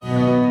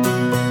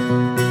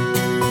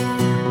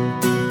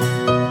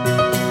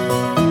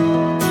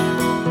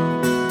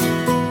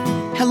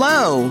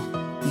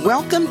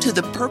Welcome to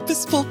the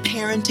Purposeful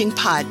Parenting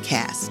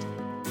Podcast.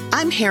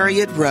 I'm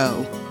Harriett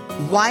Rowe,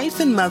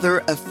 wife and mother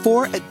of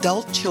 4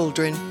 adult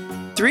children,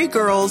 3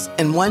 girls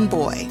and 1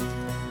 boy,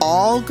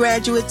 all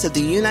graduates of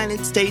the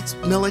United States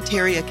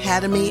Military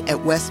Academy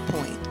at West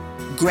Point.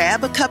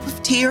 Grab a cup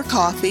of tea or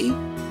coffee,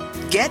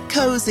 get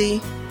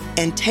cozy,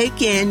 and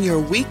take in your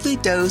weekly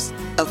dose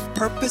of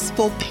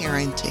purposeful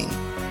parenting.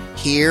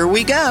 Here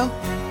we go.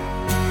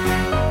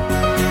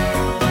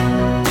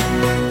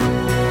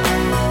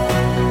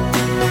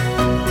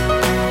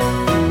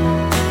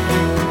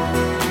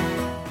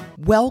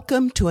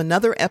 Welcome to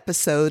another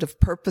episode of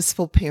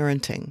Purposeful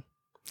Parenting.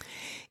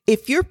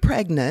 If you're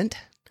pregnant,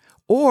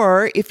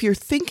 or if you're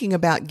thinking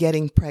about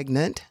getting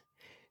pregnant,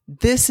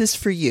 this is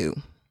for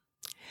you.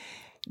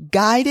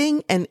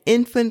 Guiding an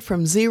infant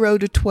from 0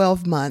 to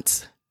 12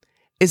 months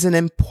is an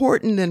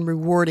important and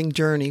rewarding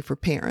journey for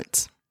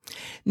parents.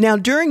 Now,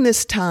 during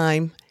this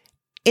time,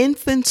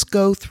 infants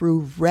go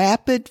through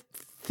rapid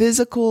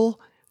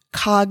physical,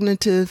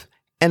 cognitive,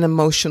 and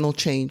emotional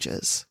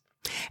changes.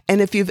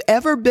 And if you've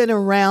ever been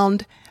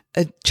around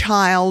a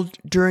child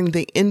during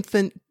the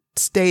infant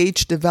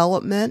stage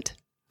development,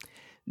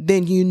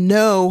 then you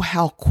know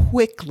how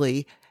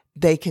quickly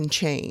they can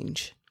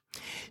change.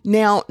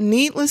 Now,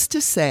 needless to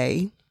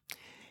say,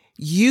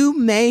 you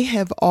may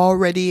have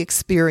already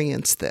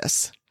experienced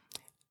this.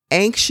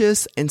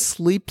 Anxious and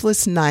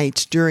sleepless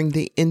nights during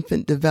the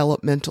infant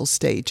developmental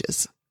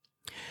stages.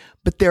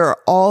 But there are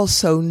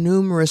also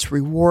numerous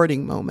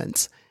rewarding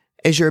moments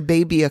as your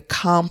baby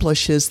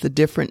accomplishes the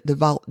different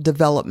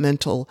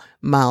developmental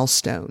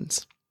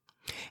milestones.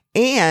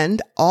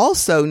 And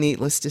also,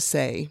 needless to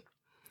say,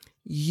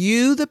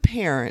 you, the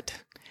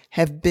parent,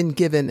 have been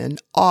given an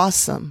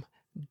awesome,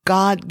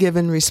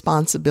 God-given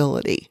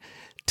responsibility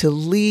to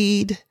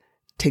lead,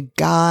 to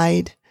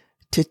guide,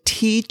 to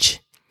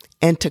teach,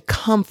 and to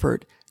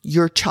comfort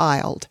your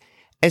child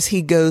as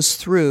he goes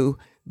through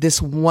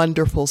this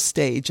wonderful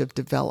stage of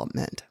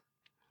development.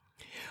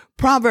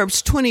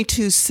 Proverbs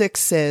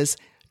 22:6 says,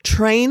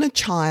 "Train a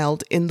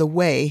child in the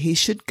way he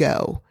should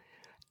go,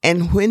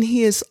 and when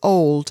he is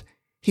old,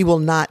 he will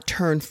not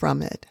turn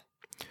from it."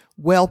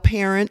 Well,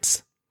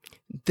 parents,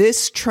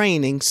 this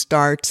training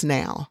starts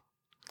now.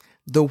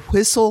 The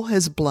whistle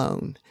has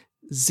blown,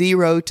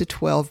 0 to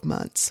 12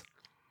 months.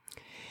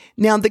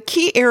 Now, the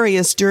key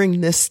areas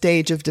during this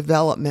stage of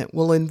development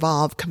will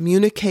involve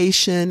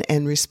communication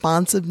and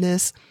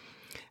responsiveness,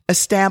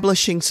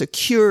 establishing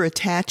secure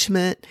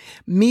attachment,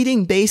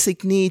 meeting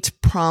basic needs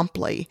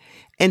promptly,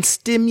 and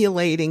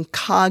stimulating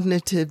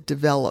cognitive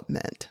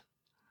development.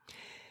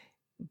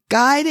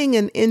 Guiding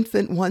an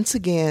infant, once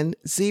again,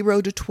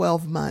 0 to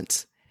 12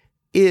 months,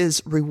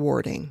 is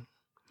rewarding.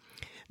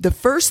 The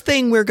first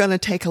thing we're going to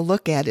take a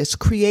look at is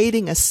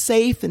creating a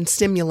safe and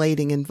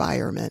stimulating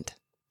environment.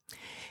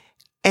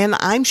 And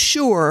I'm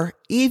sure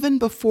even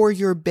before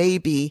your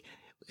baby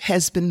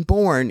has been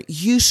born,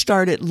 you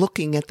started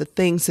looking at the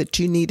things that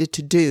you needed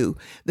to do,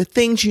 the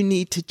things you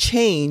need to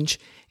change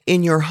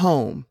in your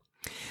home.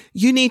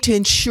 You need to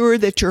ensure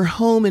that your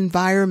home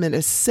environment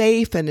is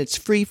safe and it's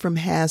free from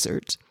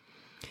hazards.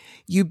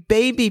 You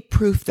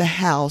baby-proof the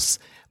house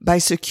by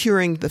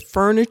securing the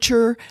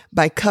furniture,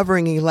 by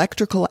covering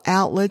electrical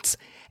outlets,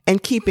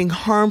 and keeping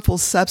harmful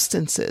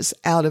substances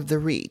out of the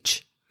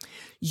reach.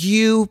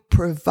 You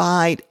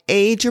provide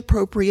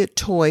age-appropriate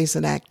toys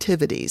and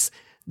activities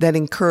that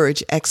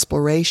encourage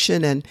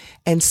exploration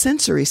and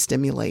sensory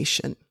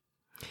stimulation.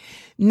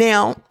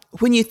 Now,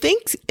 when you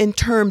think in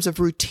terms of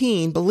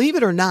routine, believe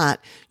it or not,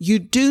 you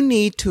do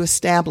need to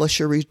establish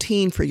a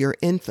routine for your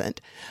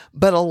infant,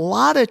 but a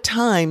lot of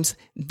times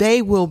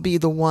they will be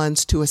the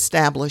ones to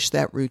establish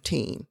that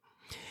routine.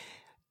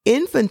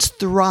 Infants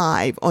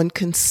thrive on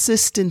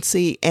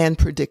consistency and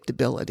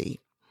predictability.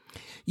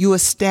 You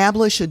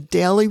establish a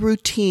daily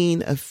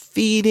routine of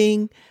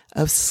feeding,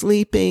 of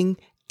sleeping,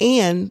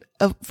 and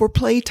for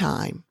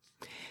playtime.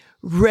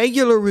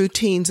 Regular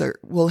routines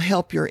will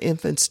help your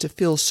infants to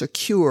feel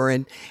secure,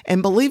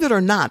 and believe it or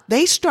not,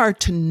 they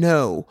start to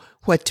know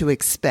what to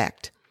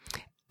expect.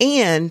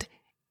 And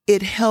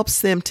it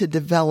helps them to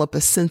develop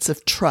a sense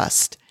of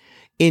trust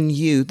in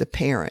you, the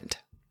parent.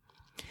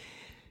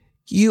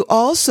 You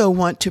also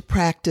want to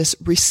practice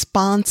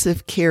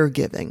responsive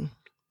caregiving.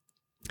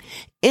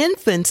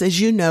 Infants,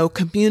 as you know,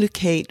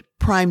 communicate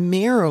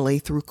primarily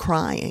through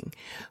crying,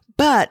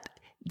 but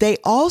they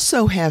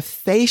also have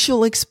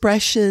facial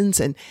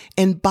expressions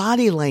and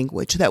body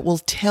language that will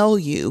tell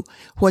you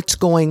what's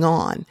going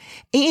on.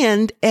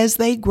 And as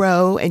they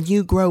grow and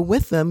you grow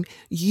with them,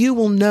 you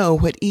will know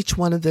what each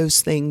one of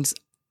those things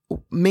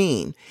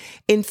mean.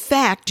 In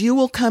fact, you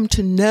will come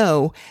to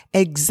know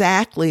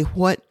exactly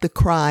what the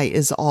cry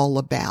is all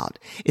about.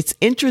 It's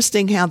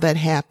interesting how that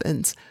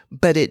happens,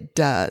 but it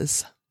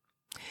does.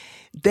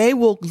 They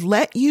will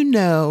let you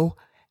know,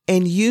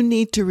 and you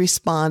need to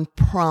respond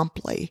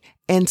promptly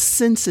and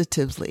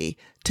sensitively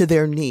to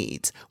their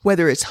needs,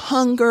 whether it's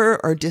hunger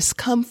or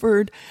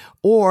discomfort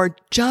or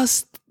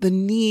just the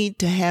need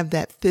to have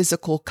that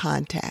physical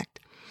contact.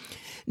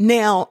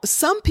 Now,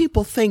 some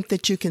people think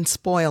that you can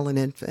spoil an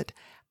infant.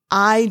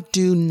 I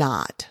do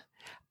not.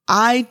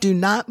 I do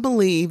not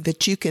believe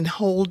that you can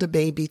hold a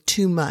baby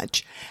too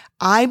much.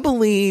 I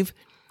believe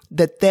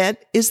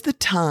that is the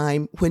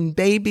time when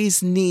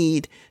babies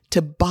need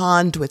to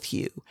bond with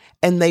you,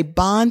 and they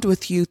bond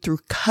with you through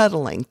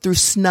cuddling, through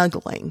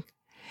snuggling.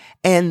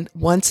 And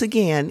once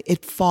again,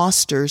 it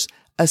fosters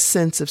a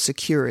sense of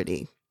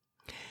security.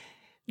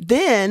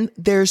 Then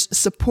there's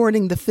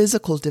supporting the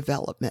physical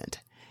development.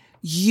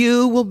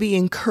 You will be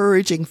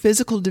encouraging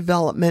physical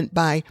development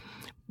by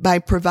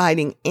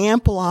providing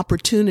ample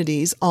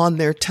opportunities on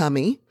their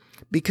tummy,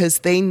 because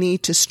they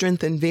need to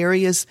strengthen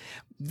various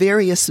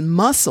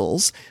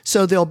muscles.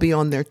 So they'll be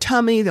on their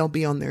tummy, they'll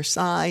be on their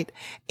side,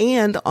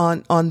 and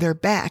on their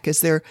back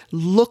as they're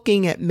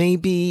looking at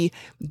maybe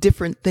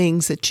different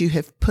things that you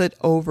have put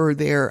over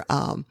their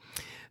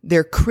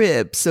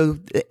crib so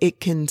it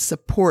can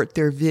support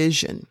their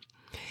vision.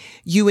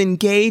 You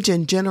engage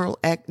in gentle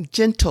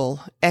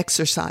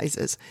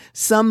exercises.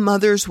 Some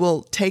mothers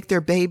will take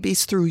their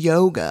babies through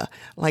yoga,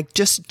 like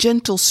just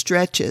gentle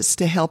stretches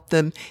to help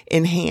them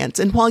enhance.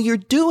 And while you're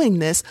doing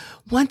this,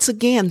 once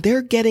again,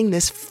 they're getting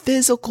this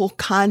physical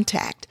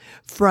contact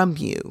from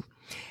you.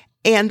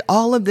 And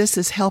all of this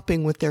is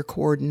helping with their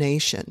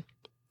coordination.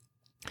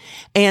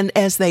 And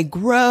as they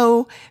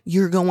grow,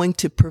 you're going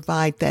to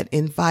provide that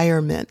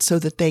environment so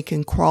that they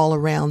can crawl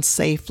around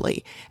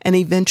safely, and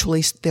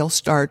eventually they'll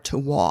start to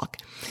walk.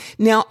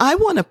 Now, I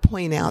want to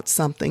point out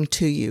something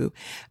to you.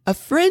 A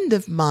friend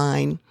of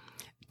mine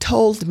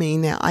told me,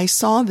 now I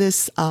saw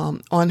this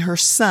on her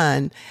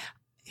son.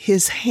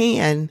 His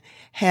hand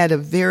had a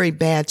very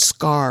bad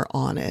scar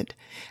on it,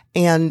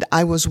 and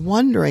I was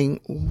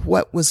wondering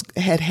what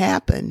had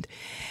happened.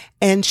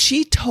 And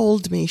she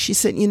told me, she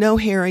said,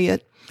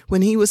 Harriett,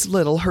 when he was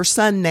little, her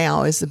son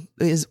now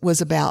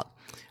was about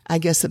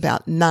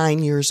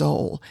 9 years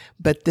old,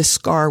 but the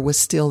scar was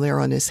still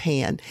there on his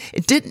hand.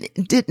 It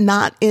did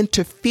not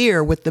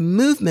interfere with the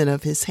movement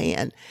of his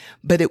hand,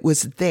 but it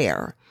was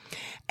there.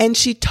 And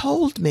she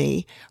told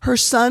me her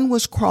son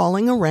was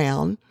crawling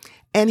around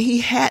and he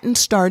hadn't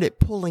started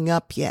pulling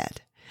up yet.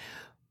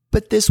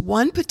 But this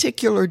one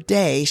particular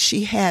day,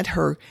 she had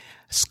her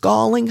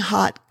scalding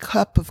hot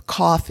cup of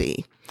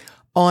coffee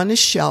on a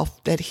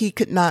shelf that he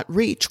could not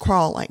reach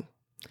crawling.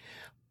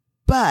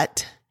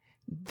 But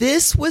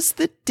this was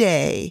the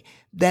day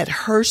that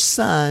her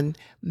son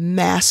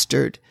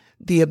mastered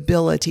the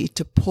ability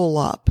to pull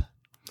up.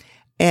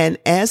 And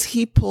as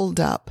he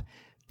pulled up,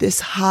 this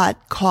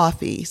hot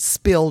coffee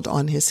spilled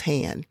on his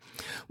hand.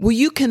 Well,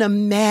 you can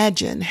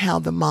imagine how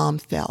the mom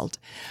felt.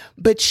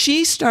 But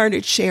she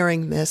started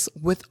sharing this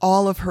with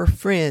all of her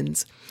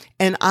friends.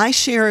 And I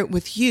share it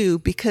with you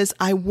because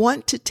I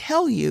want to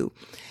tell you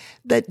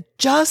that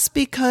just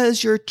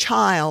because your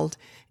child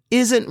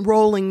isn't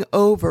rolling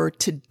over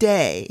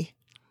today,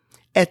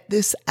 at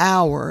this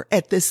hour,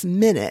 at this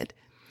minute,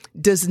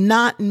 does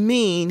not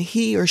mean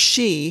he or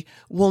she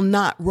will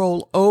not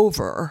roll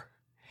over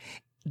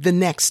the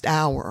next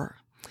hour.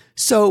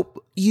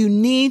 So you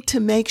need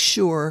to make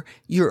sure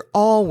you're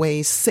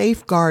always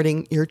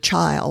safeguarding your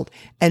child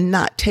and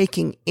not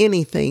taking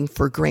anything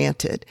for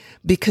granted,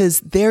 because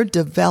their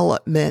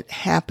development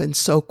happens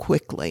so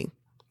quickly.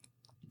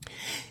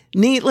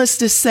 Needless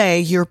to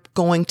say, you're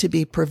going to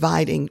be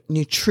providing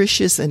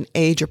nutritious and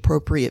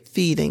age-appropriate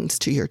feedings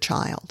to your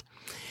child.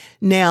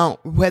 Now,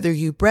 whether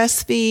you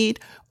breastfeed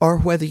or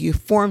whether you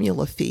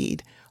formula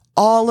feed,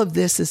 all of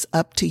this is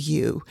up to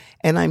you.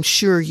 And I'm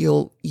sure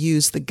you'll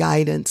use the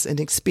guidance and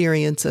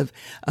experience of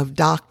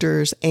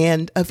doctors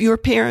and of your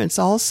parents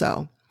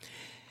also.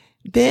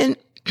 Then,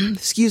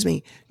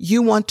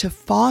 you want to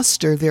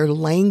foster their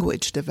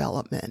language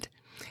development.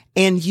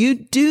 And you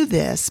do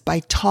this by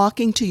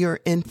talking to your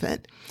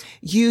infant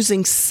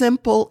using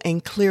simple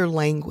and clear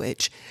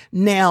language.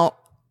 Now,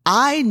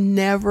 I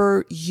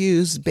never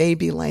use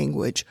baby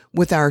language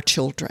with our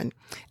children,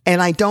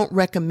 and I don't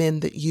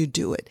recommend that you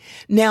do it.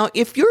 Now,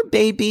 if your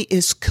baby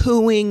is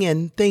cooing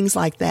and things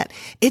like that,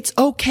 it's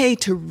okay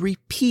to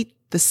repeat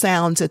the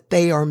sounds that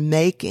they are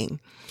making.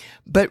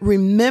 But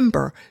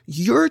remember,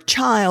 your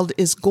child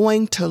is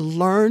going to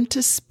learn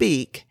to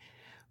speak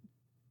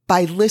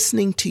by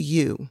listening to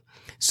you.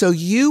 So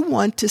you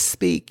want to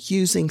speak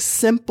using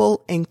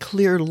simple and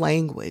clear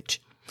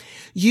language.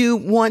 You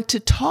want to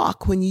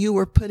talk when you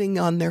are putting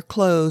on their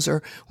clothes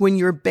or when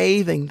you're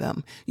bathing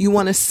them. You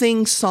want to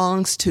sing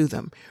songs to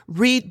them.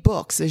 Read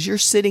books as you're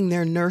sitting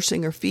there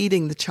nursing or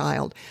feeding the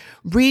child.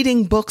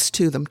 Reading books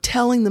to them,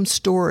 telling them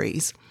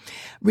stories.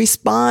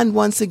 Respond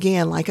once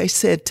again, like I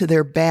said, to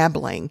their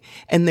babbling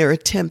and their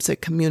attempts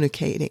at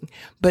communicating.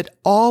 But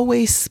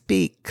always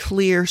speak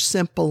clear,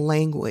 simple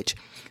language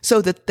so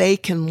that they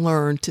can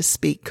learn to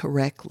speak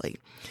correctly.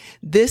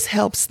 This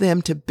helps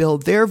them to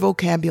build their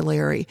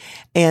vocabulary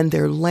and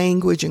their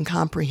language and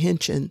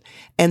comprehension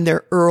and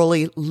their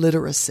early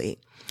literacy.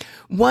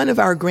 One of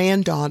our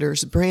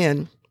granddaughters,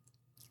 Bryn,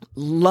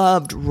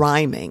 loved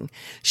rhyming.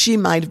 She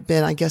might have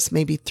been, I guess,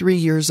 maybe 3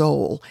 years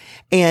old.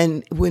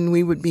 And when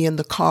we would be in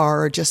the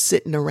car or just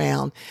sitting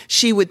around,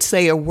 she would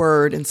say a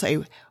word and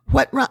say,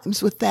 what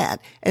rhymes with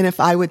that? And if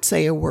I would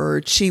say a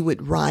word, she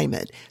would rhyme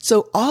it.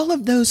 So all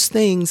of those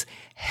things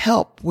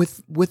help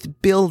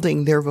with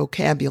building their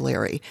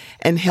vocabulary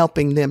and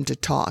helping them to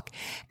talk.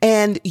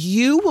 And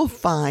you will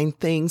find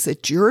things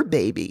that your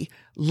baby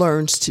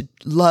loves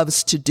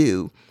to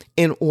do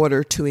in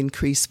order to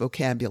increase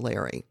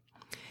vocabulary.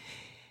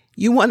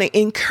 You want to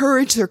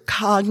encourage their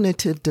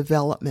cognitive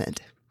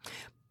development.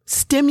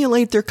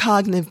 Stimulate their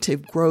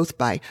cognitive growth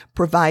by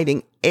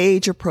providing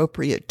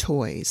age-appropriate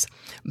toys,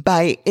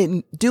 by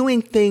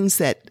doing things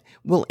that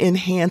will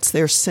enhance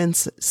their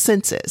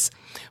senses,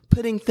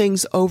 putting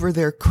things over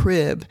their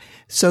crib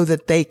so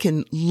that they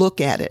can look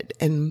at it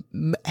and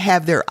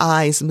have their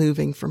eyes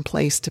moving from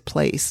place to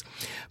place,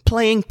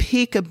 playing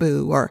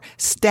peekaboo or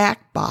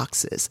stack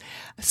boxes.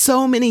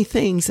 So many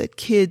things that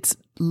kids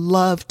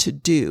love to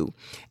do.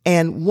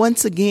 And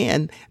once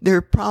again, there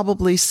are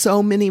probably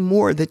so many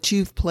more that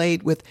you've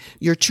played with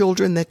your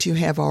children that you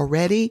have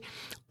already,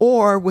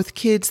 or with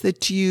kids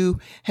that you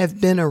have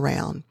been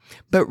around.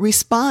 But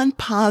respond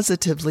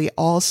positively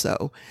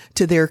also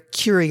to their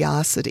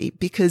curiosity,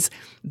 because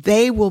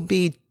they will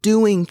be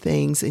doing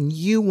things and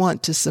you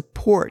want to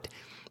support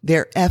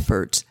their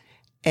efforts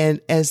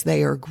and as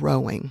they are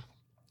growing.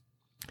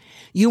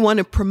 You want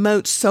to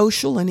promote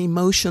social and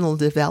emotional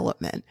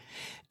development.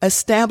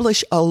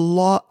 Establish a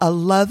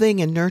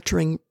loving and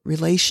nurturing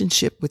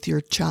relationship with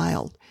your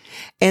child.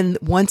 And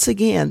once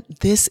again,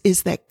 this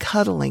is that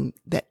cuddling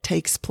that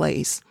takes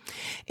place.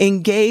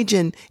 Engage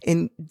in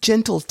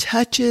gentle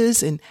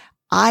touches and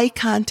eye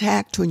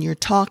contact when you're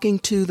talking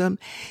to them.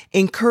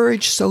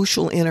 Encourage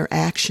social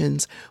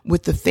interactions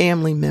with the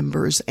family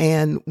members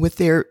and with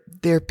their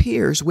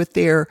peers, with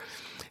their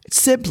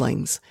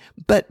siblings.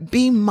 But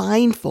be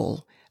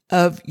mindful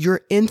of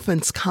your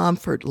infant's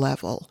comfort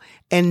level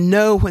and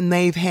know when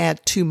they've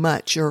had too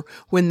much or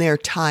when they're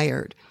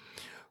tired.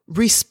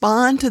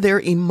 Respond to their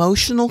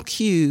emotional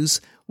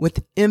cues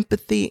with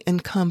empathy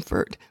and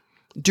comfort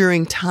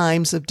during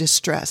times of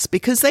distress,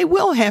 because they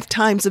will have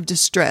times of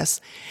distress.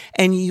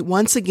 And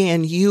once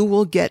again, you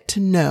will get to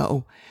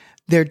know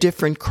their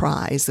different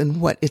cries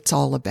and what it's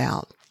all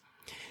about.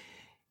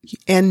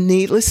 And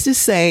needless to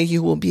say,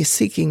 you will be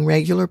seeking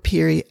regular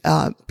pediatric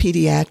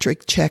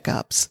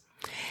checkups.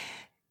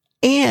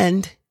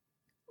 And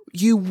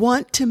you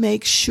want to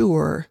make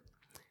sure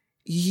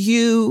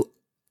you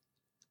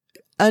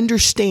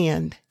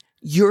understand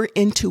your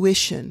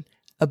intuition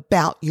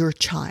about your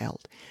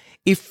child.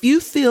 If you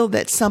feel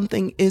that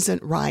something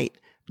isn't right,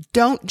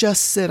 don't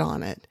just sit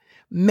on it.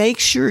 Make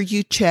sure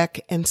you check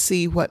and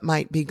see what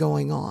might be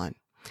going on.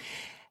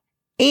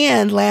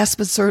 And last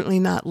but certainly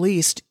not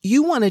least,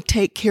 you want to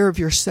take care of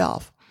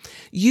yourself.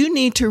 You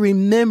need to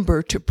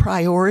remember to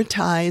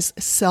prioritize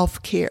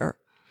self-care.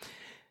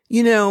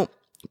 You know,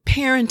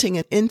 parenting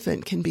an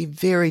infant can be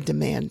very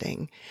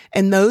demanding.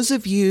 And those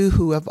of you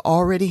who have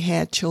already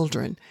had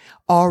children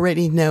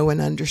already know and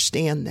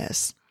understand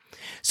this.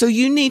 So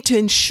you need to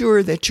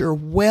ensure that you're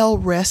well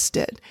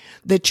rested,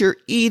 that you're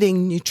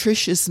eating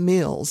nutritious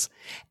meals,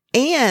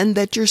 and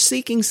that you're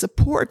seeking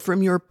support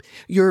from your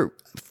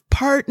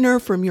partner,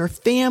 from your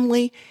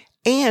family,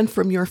 and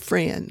from your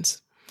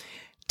friends.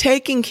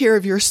 Taking care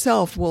of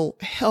yourself will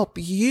help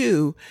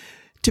you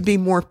to be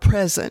more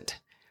present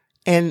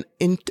and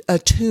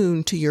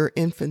attuned to your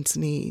infant's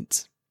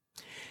needs.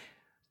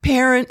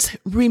 Parents,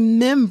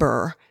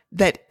 remember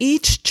that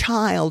each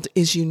child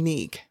is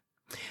unique.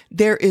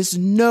 There is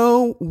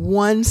no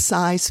one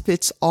size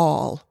fits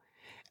all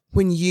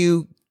when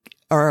you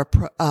are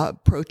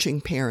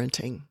approaching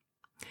parenting.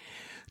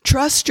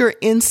 Trust your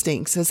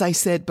instincts, as I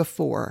said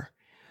before.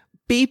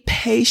 Be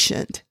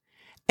patient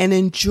and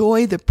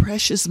enjoy the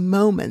precious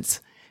moments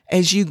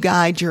as you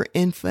guide your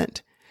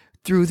infant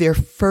through their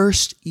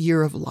first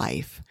year of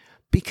life,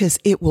 because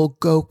it will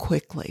go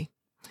quickly.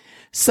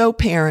 So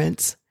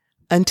parents,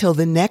 until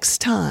the next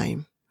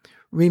time,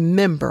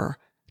 remember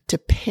to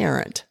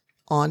parent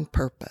on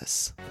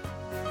purpose.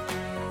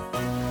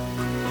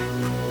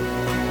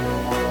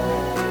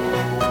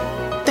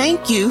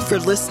 Thank you for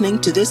listening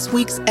to this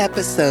week's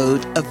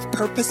episode of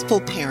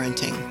Purposeful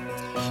Parenting.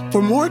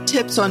 For more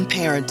tips on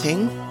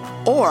parenting,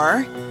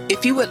 or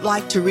if you would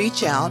like to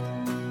reach out,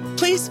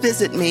 please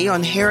visit me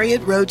on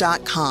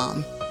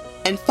harriettrowe.com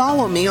and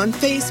follow me on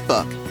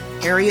Facebook,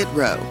 Harriett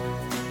Rowe.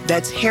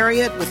 That's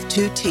Harriett with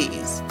 2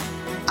 T's.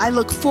 I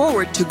look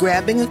forward to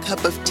grabbing a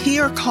cup of tea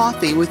or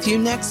coffee with you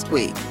next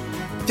week.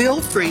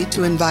 Feel free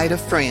to invite a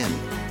friend.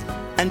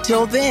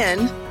 Until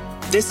then,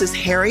 this is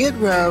Harriett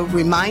Rowe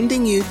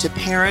reminding you to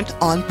parent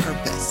on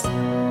purpose.